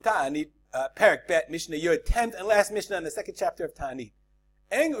Taanit, Parak Bet, Mishnah Yud, 10th and last Mishnah in the second chapter of Taanit.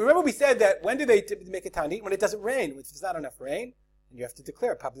 And remember we said that when do they make a Taanit? When it doesn't rain. If there's not enough rain, then you have to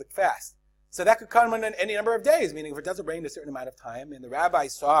declare a public fast. So that could come on any number of days, meaning if it doesn't rain a certain amount of time, and the rabbi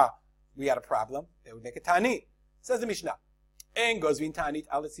saw we had a problem, they would make a Taanit. Says the Mishnah. And goes v'in Taanit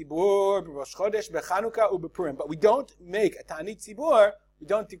al tzibur b'Rosh Chodesh b'Chanukah u'b'Purim. But we don't make a Taanit tzibur, we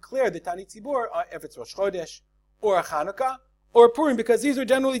don't declare the Taanit tzibur if it's Rosh Chodesh or Chanukah or Purim, because these are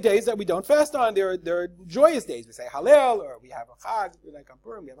generally days that we don't fast on. They're joyous days. We say Hallel, or we have a Chag, like on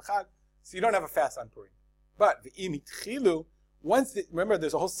Purim, we have a Chag. So you don't have a fast on Purim. But v'im itchilu, remember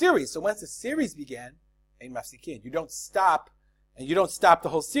there's a whole series. So once the series began, ein mafsikin, you don't stop, and you don't stop the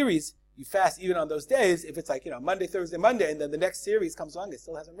whole series. You fast even on those days. If it's like, Monday, Thursday, Monday, and then the next series comes along, it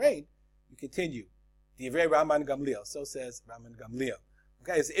still hasn't rained, you continue. Divrei Raman Gamliel. So says Raman Gamliel.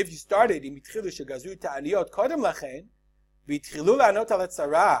 Okay, so if you started in mitchilu shegazu ta'aniyot kodem lachen, v'itchilu la'anot al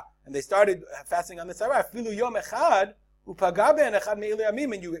tzara, and they started fasting on the tzara, filu yom echad, upaga ben echad me'ilu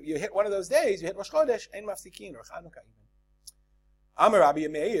yamim, and you hit one of those days, you hit Rosh Chodesh, ein mafsikin, or Chanukah even. Amar Rabbi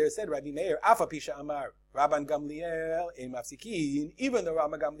Meir, said Rabbi Meir, Afa Pisha Amar, Rabban Gamliel, ein mafsikin, even though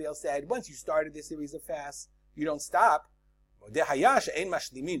Rabban Gamliel said, once you started this series of fasts, you don't stop, but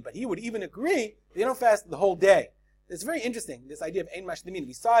he would even agree they don't fast the whole day. It's very interesting, this idea of ein mashlimin.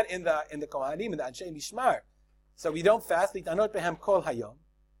 We saw it in the Kohanim, in the Anshe Mishmar. So we don't fast, litanot behem kol hayom,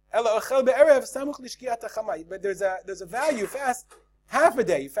 ela ochel be'erev samuch lishkiat hachamay. But there's a value, you fast half a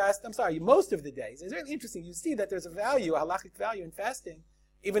day, most of the days. It's really interesting. You see that there's a value, a halachic value in fasting,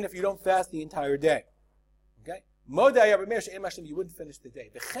 even if you don't fast the entire day. Okay? Modai Rabbi Meir she'en mashlim, you wouldn't finish the day.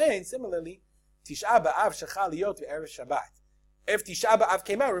 V'chein, similarly, Tisha B'Av shechal liyot ve'erev Shabbat. If Tisha B'Av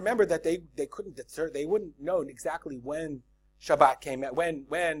came out, remember that they wouldn't know exactly when Shabbat came out,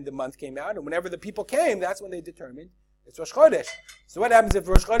 when the month came out, and whenever the people came, that's when they determined it's Rosh Chodesh. So what happens if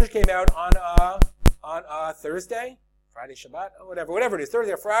Rosh Chodesh came out on a Thursday, Friday, Shabbat, or whatever it is,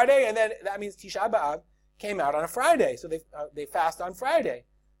 Thursday or Friday, and then that means Tisha B'Av came out on a Friday, so they fast on Friday.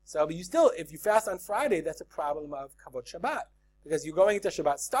 So, but if you fast on Friday, that's a problem of Kavod Shabbat, because you're going into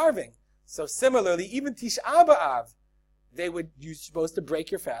Shabbat starving. So similarly, even Tisha B'Av, you're supposed to break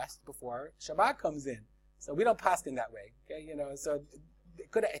your fast before Shabbat comes in. So we don't pass in that way, okay? So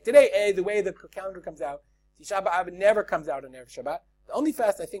today, the way the calendar comes out, Tisha B'Av never comes out on Erev Shabbat. The only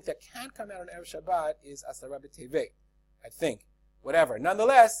fast I think that can come out on Erev Shabbat is Asara B'Tevet, I think. Whatever.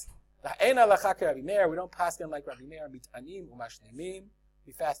 Nonetheless, we don't pass in like Rabbi Meir, mit'anim u'mashlimim.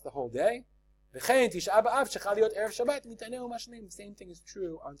 We fast the whole day. V'chein Tisha B'Av shechal liyot Erev Shabbat mit'anim u'mashlimim. The same thing is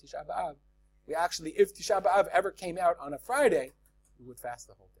true on Tisha B'Av. We actually, if Tisha B'Av ever came out on a Friday, we would fast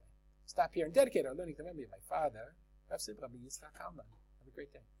the whole day. Stop here and dedicate our learning to memory of my father, Rav Simcha ben Yitzchak Kalman. Have a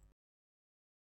great day.